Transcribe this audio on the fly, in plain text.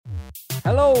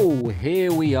Hello,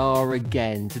 here we are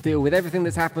again to deal with everything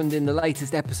that's happened in the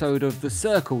latest episode of The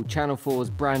Circle, Channel 4's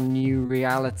brand new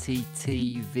reality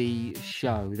TV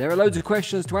show. There are loads of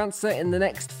questions to answer in the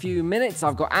next few minutes.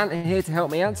 I've got Ant here to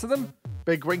help me answer them.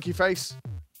 Big winky face.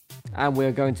 And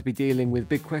we're going to be dealing with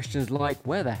big questions like,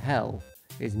 where the hell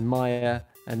is Maya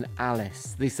and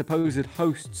Alice, the supposed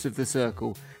hosts of The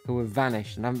Circle who have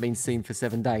vanished and haven't been seen for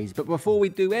 7 days? But before we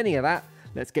do any of that,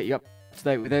 let's get you up to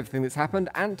date with everything that's happened.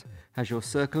 Ant, how's your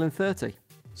Circle in 30?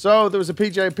 So there was a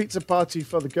PJ pizza party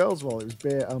for the girls while it was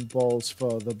beer and balls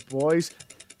for the boys.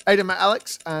 Ada met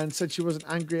Alex and said she wasn't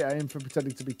angry at him for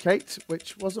pretending to be Kate,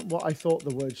 which wasn't what I thought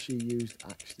the word she used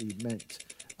actually meant.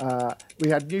 We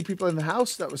had new people in the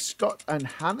house. That was Scott and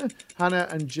Hannah. Hannah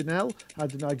and Janelle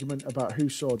had an argument about who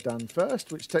saw Dan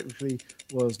first, which technically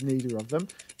was neither of them.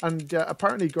 And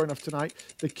apparently going off tonight,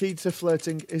 the key to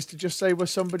flirting is to just say where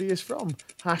somebody is from.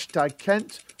 Hashtag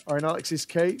Kent, or in Alex's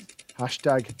case,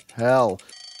 hashtag hell.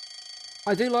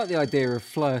 I do like the idea of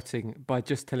flirting by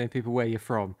just telling people where you're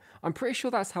from. I'm pretty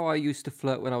sure that's how I used to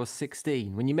flirt when I was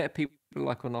 16. When you met people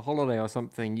like on a holiday or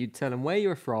something, you'd tell them where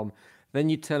you're from, then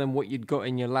you'd tell them what you'd got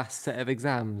in your last set of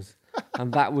exams.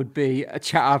 And that would be a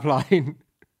chat-up line.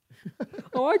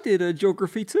 Oh, I did a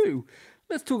geography too.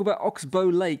 Let's talk about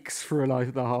Oxbow Lakes for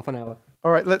like half an hour.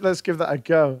 All right, let's give that a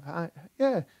go.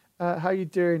 How you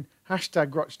doing?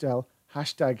 Hashtag Rochdale,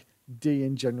 hashtag D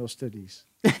in general studies.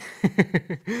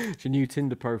 It's your new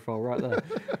Tinder profile right there.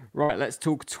 Right, let's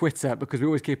talk Twitter, because we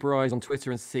always keep our eyes on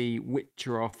Twitter and see which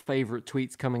are our favourite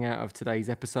tweets coming out of today's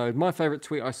episode. My favourite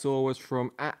tweet I saw was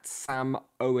from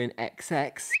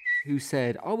 @SamOwenXX, who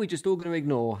said, "Are we just all going to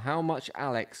ignore how much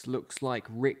Alex looks like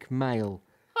Rick Mail?"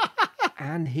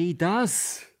 And he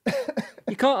does.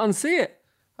 You can't unsee it.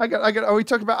 Are we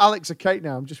talking about Alex or Kate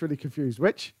now? I'm just really confused.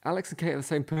 Which? Alex and Kate are the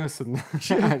same person.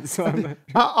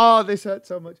 Oh, this hurts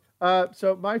so much.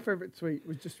 So my favourite tweet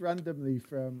was just randomly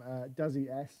from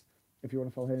Dazzy S. If you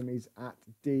want to follow him, he's at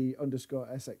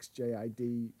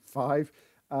D_SXJID5,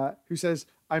 who says,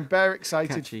 I'm bare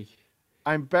excited. Catchy.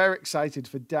 I'm bare excited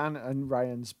for Dan and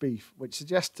Ryan's beef, which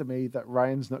suggests to me that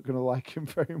Ryan's not going to like him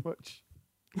very much.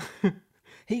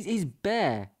 He's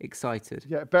bare excited.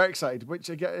 Yeah, bare excited, which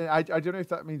again, I don't know if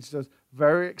that means just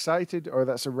very excited or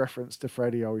that's a reference to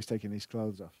Freddie always taking his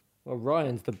clothes off. Well,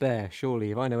 Ryan's the bear,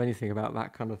 surely. If I know anything about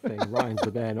that kind of thing, Ryan's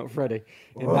the bear, not Freddie,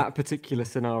 in that particular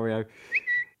scenario.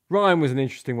 Ryan was an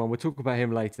interesting one. We'll talk about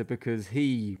him later because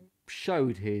he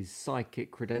showed his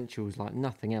psychic credentials like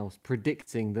nothing else,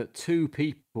 predicting that 2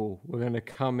 people were going to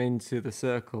come into the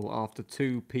circle after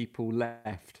 2 people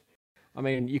left. I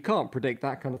mean, you can't predict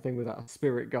that kind of thing without a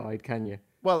spirit guide, can you?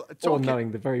 Well, or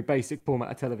knowing the very basic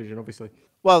format of television, obviously.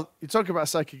 Well, you're talking about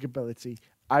psychic ability.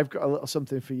 I've got a little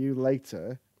something for you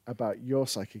later about your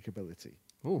psychic ability.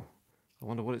 Oh, I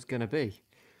wonder what it's going to be.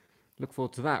 Look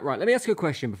forward to that. Right, let me ask you a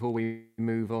question before we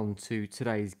move on to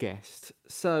today's guest.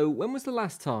 So, when was the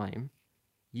last time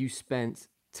you spent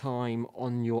time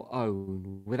on your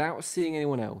own without seeing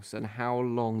anyone else? And how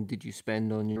long did you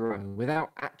spend on your own without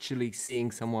actually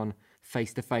seeing someone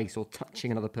face to face or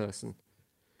touching another person?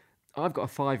 I've got a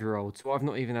 5-year-old, so I've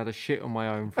not even had a shit on my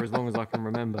own for as long as I can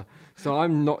remember. So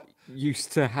I'm not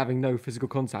used to having no physical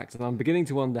contact. And I'm beginning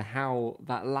to wonder how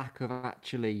that lack of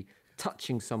actually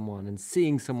touching someone and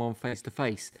seeing someone face to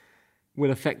face will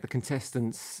affect the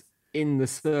contestants in the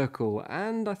circle.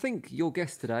 And I think your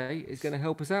guest today is going to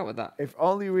help us out with that. If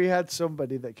only we had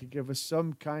somebody that could give us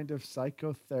some kind of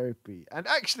psychotherapy. And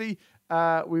actually,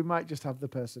 we might just have the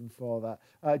person for that.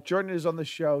 Joining us on the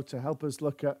show to help us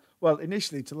look at, well,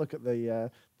 initially to look at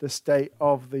the state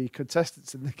of the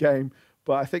contestants in the game.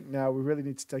 But I think now we really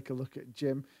need to take a look at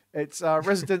Jim. It's our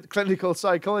resident clinical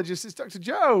psychologist. It's Dr.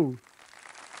 Joe.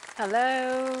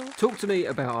 Hello. Talk to me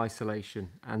about isolation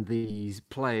and these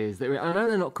players. I know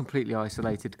they're not completely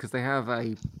isolated because they have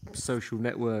a social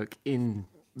network in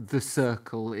the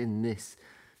circle, in this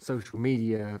social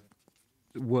media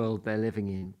world they're living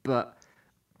in. But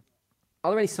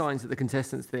are there any signs that the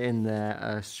contestants that are in there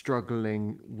are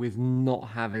struggling with not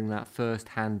having that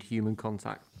first-hand human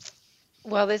contact?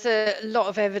 Well, there's a lot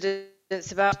of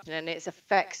evidence about it and its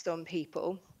effects on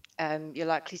people. You're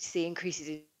likely to see increases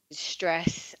in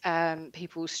stress.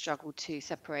 People struggle to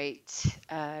separate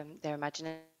their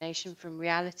imagination from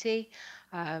reality.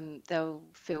 They'll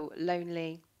feel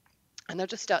lonely and they'll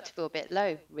just start to feel a bit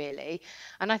low, really.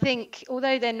 And I think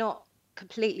although they're not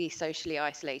completely socially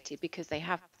isolated because they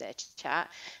have their chat,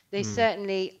 they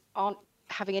certainly aren't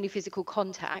having any physical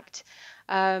contact.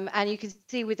 And you can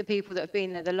see with the people that have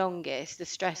been there the longest, the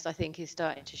stress, I think, is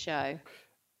starting to show.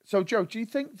 So, Joe, do you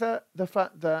think that the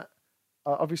fact that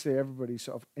obviously everybody's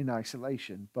sort of in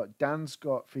isolation, but Dan's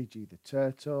got Fiji the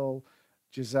turtle,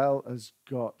 Giselle has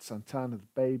got Santana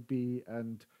the baby,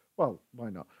 and well, why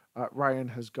not? Ryan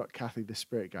has got Kathy the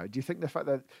spirit guide. Do you think the fact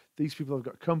that these people have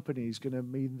got company is going to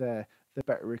mean they're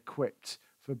better equipped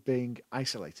for being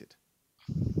isolated?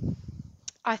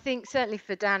 I think certainly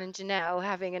for Dan and Janelle,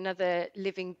 having another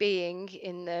living being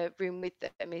in the room with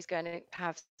them is going to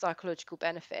have psychological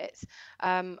benefits.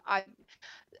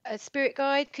 A spirit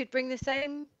guide could bring the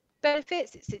same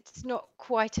benefits. It's not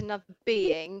quite another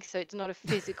being, so it's not a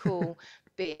physical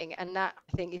being, and that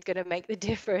I think is going to make the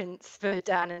difference for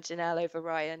Dan and Janelle over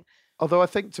Ryan. Although I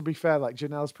think, to be fair, like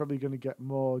Janelle's probably going to get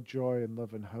more joy and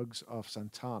love and hugs off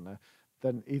Santana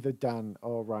than either Dan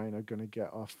or Ryan are going to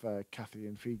get off Kathy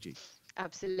and Fiji.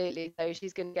 Absolutely. So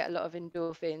she's going to get a lot of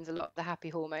endorphins, a lot of the happy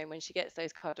hormone when she gets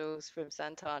those cuddles from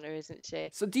Santana, isn't she?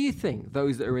 So do you think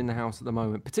those that are in the house at the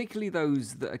moment, particularly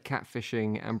those that are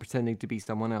catfishing and pretending to be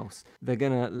someone else, they're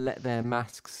going to let their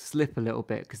masks slip a little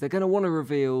bit because they're going to want to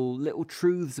reveal little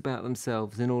truths about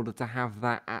themselves in order to have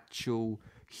that actual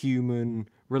human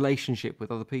relationship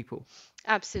with other people?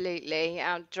 Absolutely.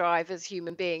 Our drive as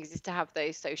human beings is to have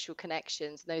those social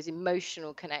connections, those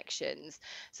emotional connections.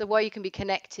 So while you can be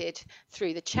connected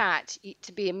through the chat,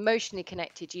 to be emotionally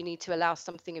connected, you need to allow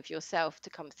something of yourself to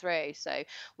come through. So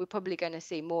we're probably going to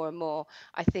see more and more.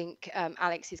 I think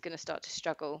Alex is going to start to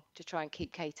struggle to try and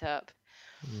keep Kate up.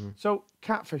 So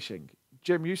catfishing,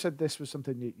 Jim, you said this was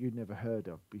something that you'd never heard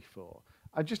of before.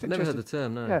 I'm just I've never heard interested. the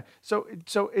term, no. Yeah.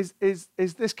 So is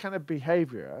this kind of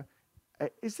behaviour?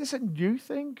 Is this a new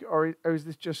thing, or is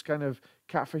this just kind of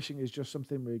catfishing? Is just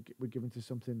something we're given to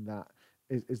something that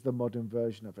is the modern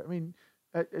version of it? I mean,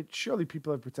 surely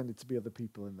people have pretended to be other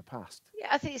people in the past. Yeah,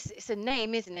 I think it's a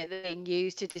name, isn't it, that being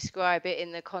used to describe it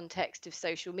in the context of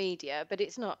social media, but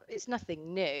it's not. It's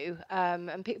nothing new.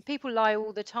 And people lie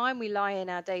all the time. We lie in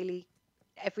our daily,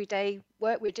 everyday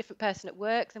work. We're a different person at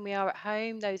work than we are at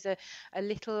home. Those are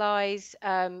little lies.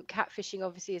 Catfishing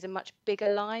obviously is a much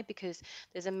bigger lie because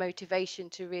there's a motivation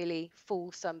to really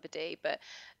fool somebody. But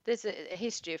there's a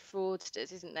history of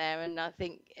fraudsters, isn't there? And I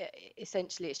think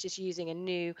essentially it's just using a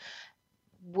new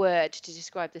word to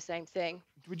describe the same thing.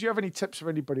 Would you have any tips for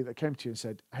anybody that came to you and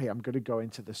said, "Hey, I'm going to go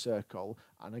into the circle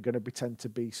and I'm going to pretend to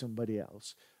be somebody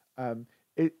else"?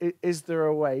 Is there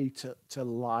a way to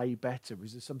lie better?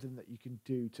 Is there something that you can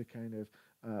do to kind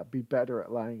of be better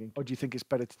at lying, or do you think it's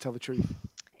better to tell the truth?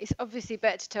 It's obviously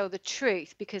better to tell the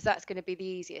truth because that's going to be the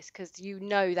easiest because you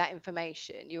know that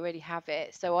information, you already have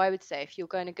it. So I would say if you're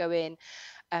going to go in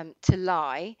to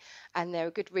lie, and there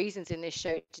are good reasons in this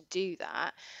show to do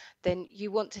that, then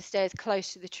you want to stay as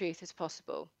close to the truth as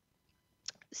possible.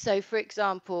 So, for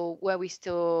example, where we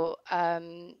saw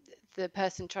the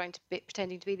person trying to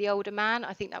pretending to be the older man,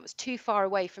 I think that was too far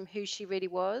away from who she really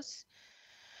was.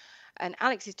 And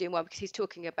Alex is doing well because he's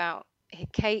talking about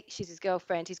Kate, she's his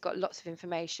girlfriend, he's got lots of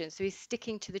information. So he's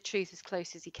sticking to the truth as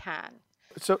close as he can.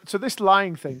 So this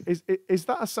lying thing is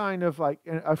that a sign of, like,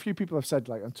 a few people have said,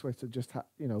 like, on Twitter, just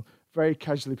very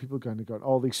casually, people going to go,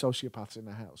 all these sociopaths in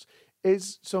the house.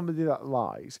 Is somebody that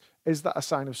lies, is that a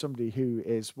sign of somebody who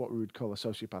is what we would call a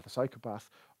sociopath, a psychopath,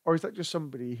 or is that just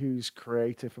somebody who's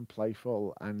creative and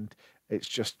playful and it's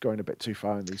just going a bit too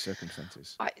far in these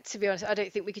circumstances? To be honest, I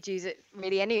don't think we could use it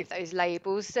really any of those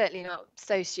labels. Certainly not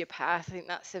sociopath. I think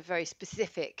that's a very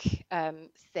specific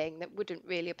thing that wouldn't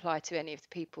really apply to any of the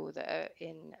people that are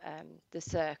in the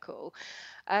circle.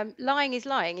 Lying is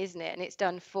lying, isn't it? And it's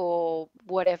done for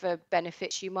whatever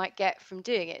benefits you might get from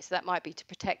doing it. So that might be to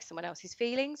protect someone else's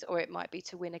feelings, or it might be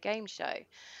to win a game show.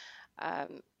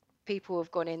 People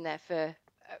have gone in there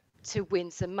to win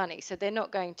some money, so they're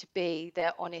not going to be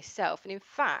their honest self. And in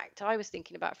fact, I was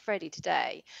thinking about Freddie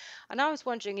today, and I was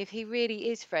wondering if he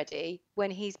really is Freddie when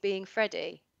he's being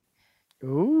Freddie.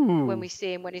 Ooh. When we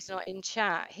see him when he's not in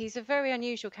chat, he's a very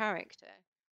unusual character.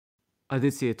 I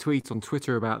did see a tweet on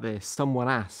Twitter about this. Someone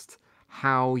asked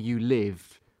how you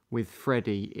lived with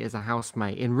Freddie as a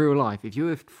housemate in real life. If you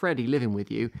were Freddie living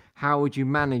with you, how would you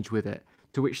manage with it?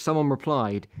 To which someone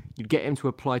replied, you'd get him to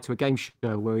apply to a game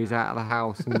show where he's out of the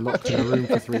house and locked in a room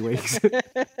for 3 weeks.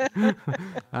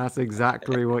 That's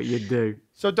exactly what you'd do.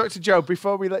 So, Dr. Joe,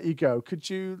 before we let you go, could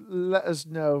you let us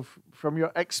know, from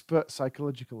your expert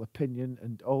psychological opinion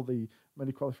and all the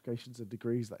many qualifications and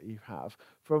degrees that you have,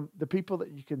 from the people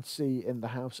that you can see in the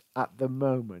house at the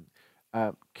moment,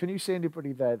 can you see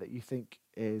anybody there that you think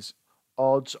is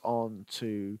odds on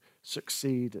to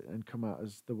succeed and come out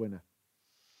as the winner?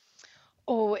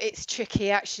 Oh, it's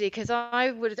tricky actually, because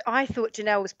I thought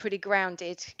Janelle was pretty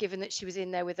grounded, given that she was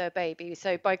in there with her baby.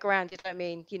 So by grounded, I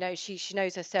mean, she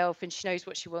knows herself and she knows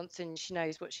what she wants and she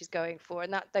knows what she's going for,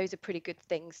 and those are pretty good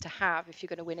things to have if you're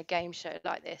going to win a game show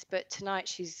like this. But tonight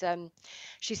she's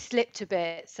slipped a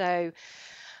bit, so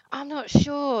I'm not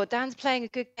sure. Dan's playing a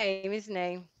good game, isn't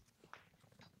he?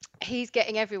 He's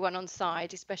getting everyone on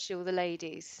side, especially all the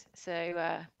ladies.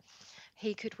 So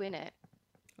he could win it.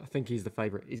 I think he's the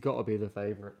favourite. He's got to be the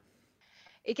favourite.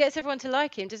 It gets everyone to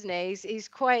like him, doesn't he? He's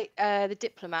quite the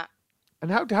diplomat.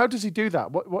 And how does he do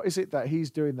that? What is it that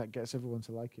he's doing that gets everyone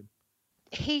to like him?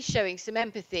 He's showing some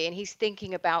empathy and he's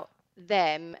thinking about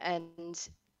them and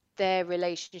their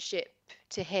relationship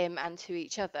to him and to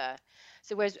each other.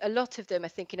 So whereas a lot of them are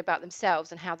thinking about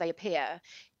themselves and how they appear,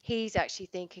 he's actually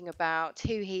thinking about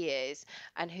who he is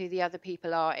and who the other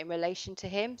people are in relation to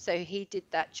him. So he did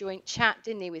that joint chat,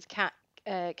 didn't he, with Kate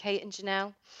and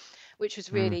Janelle, which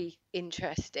was really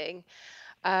interesting.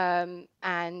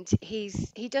 And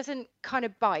he doesn't kind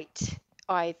of bite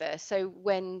either. So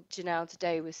when Janelle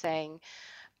today was saying,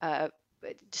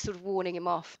 sort of warning him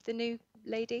off, the new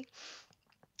lady,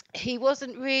 he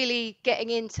wasn't really getting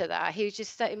into that. He was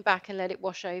just sitting back and let it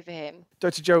wash over him.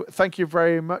 Dr. Joe, thank you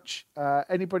very much.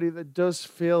 Anybody that does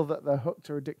feel that they're hooked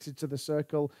or addicted to the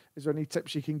circle, is there any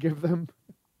tips you can give them?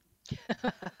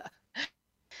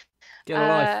 Get a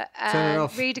life. Turn it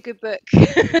off. Read a good book.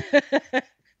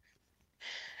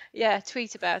 Yeah,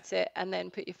 tweet about it and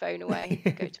then put your phone away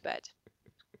and go to bed.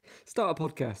 Start a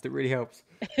podcast. It really helps.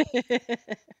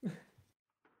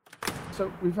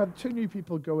 So we've had 2 new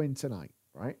people go in tonight,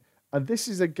 right? And this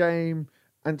is a game,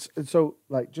 and so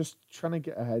like just trying to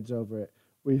get our heads over it.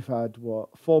 We've had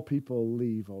 4 people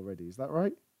leave already. Is that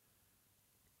right?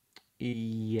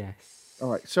 Yes.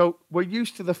 All right. So we're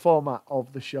used to the format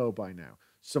of the show by now.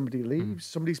 Somebody leaves,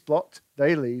 somebody's blocked,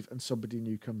 they leave, and somebody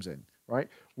new comes in, right?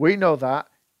 We know that.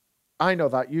 I know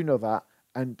that. You know that.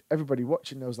 And everybody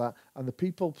watching knows that. And the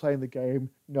people playing the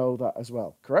game know that as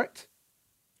well. Correct?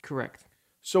 Correct.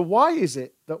 So why is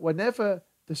it that whenever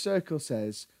the circle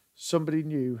says somebody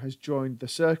new has joined the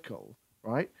circle,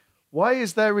 right? Why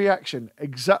is their reaction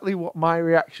exactly what my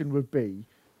reaction would be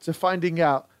to finding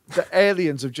out that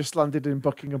aliens have just landed in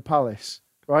Buckingham Palace,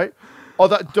 right? Or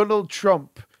that Donald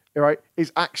Trump, right,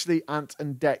 is actually Ant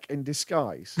and Dec in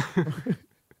disguise?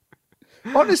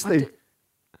 Honestly.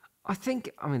 I think,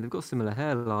 they've got similar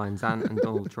hairlines, Ant and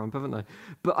Donald Trump, haven't they?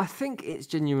 But I think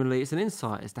it's an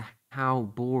insight as to how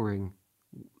boring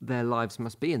their lives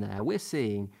must be in there. We're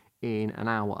seeing in an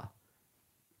hour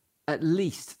at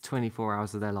least 24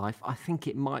 hours of their life. I think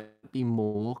it might be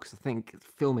more, because I think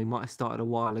filming might have started a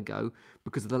while ago.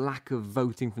 Because of the lack of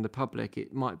voting from the public,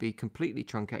 it might be completely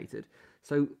truncated.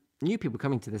 So new people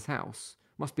coming to this house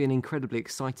must be an incredibly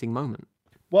exciting moment.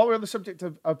 While we're on the subject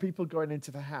of people going into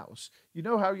the house, you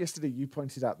know how yesterday you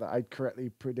pointed out that I'd correctly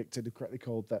predicted and correctly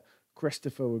called that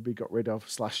Christopher would be got rid of /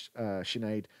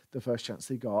 Sinead the first chance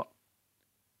they got?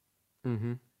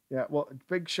 Mm-hmm. Yeah, well,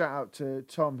 big shout out to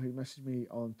Tom, who messaged me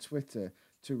on Twitter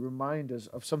to remind us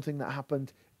of something that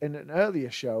happened in an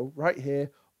earlier show right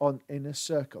here on Inner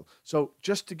Circle. So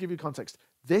just to give you context,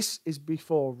 this is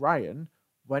before Ryan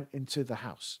went into the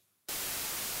house.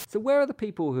 So where are the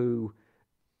people who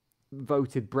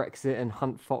voted Brexit and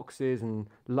hunt foxes and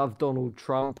love Donald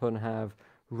Trump and have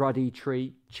ruddy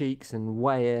cheeks and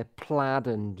wear plaid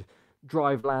and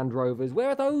drive Land Rovers? Where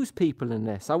are those people in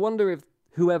this? I wonder if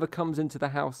whoever comes into the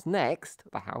house next,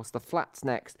 the flats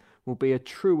next, will be a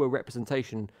truer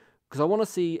representation, because I want to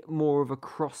see more of a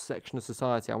cross-section of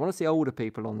society. I want to see older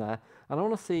people on there, and I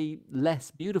want to see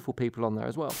less beautiful people on there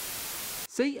as well.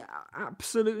 See,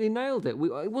 absolutely nailed it.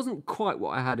 It wasn't quite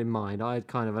what I had in mind. I had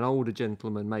kind of an older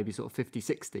gentleman, maybe sort of 50,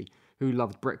 60, who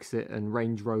loved Brexit and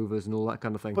Range Rovers and all that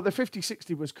kind of thing. But the 50,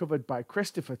 60 was covered by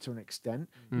Christopher to an extent.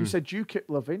 You said UKIP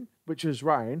loving, which was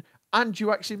Ryan, and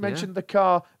you actually mentioned the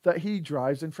car that he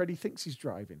drives and Freddie thinks he's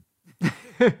driving.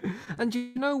 And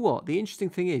you know what? The interesting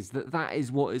thing is that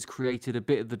is what has created a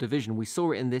bit of the division. We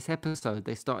saw it in this episode.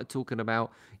 They started talking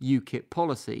about UKIP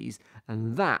policies,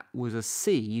 and that was a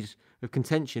seed of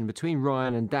contention between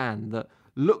Ryan and Dan that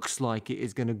looks like it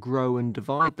is going to grow and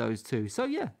divide those two. So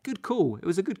yeah, good call. It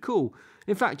was a good call.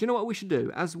 In fact, you know what we should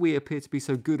do? As we appear to be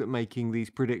so good at making these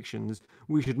predictions,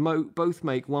 we should both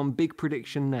make one big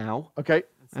prediction now. Okay.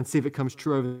 And see if it comes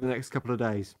true over the next couple of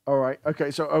days. All right.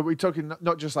 Okay. So are we talking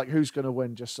not just like who's going to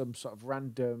win, just some sort of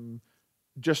random,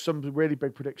 just some really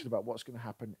big prediction about what's going to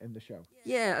happen in the show?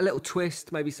 Yeah, a little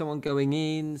twist, maybe someone going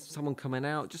in, someone coming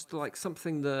out, just like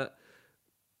something that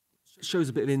shows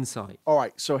a bit of insight. All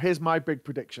right. So here's my big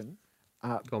prediction.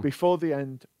 Before the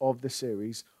end of the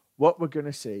series, what we're going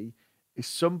to see is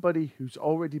somebody who's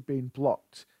already been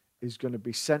blocked is going to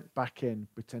be sent back in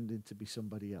pretending to be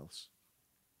somebody else.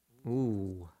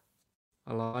 Ooh,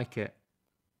 I like it.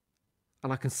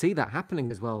 And I can see that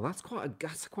happening as well. That's quite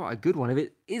a good one. If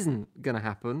it isn't going to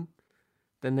happen,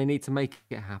 then they need to make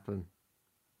it happen.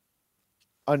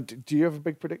 And do you have a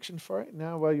big prediction for it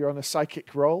now where you're on a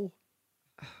psychic roll?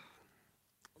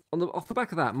 Off the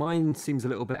back of that, mine seems a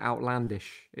little bit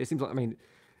outlandish. It seems like, I mean,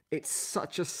 it's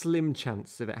such a slim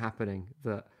chance of it happening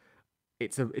that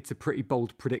it's a pretty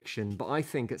bold prediction. But I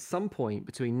think at some point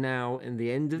between now and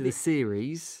the end of the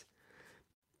series,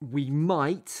 we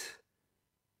might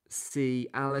see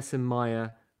Alice and Maya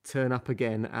turn up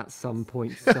again at some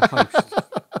point to host.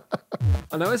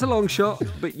 I know it's a long shot,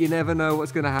 but you never know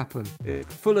what's going to happen.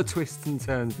 It's full of twists and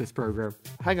turns, this program.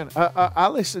 Hang on, are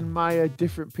Alice and Maya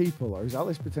different people, or is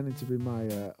Alice pretending to be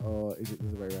Maya, or is it the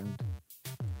other way around?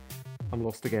 I'm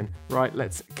lost again. Right,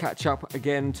 let's catch up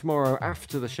again tomorrow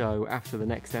after the show, after the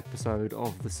next episode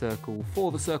of The Circle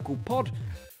for The Circle Pod.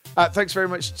 Thanks very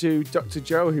much to Dr.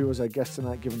 Joe, who was our guest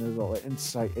tonight, giving us a lot of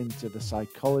insight into the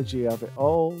psychology of it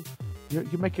all. You're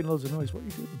making loads of noise. What are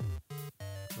you doing?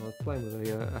 I was playing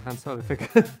with a Han Solo figure.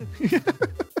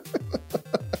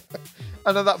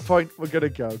 And at that point, we're going to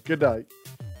go. Good night.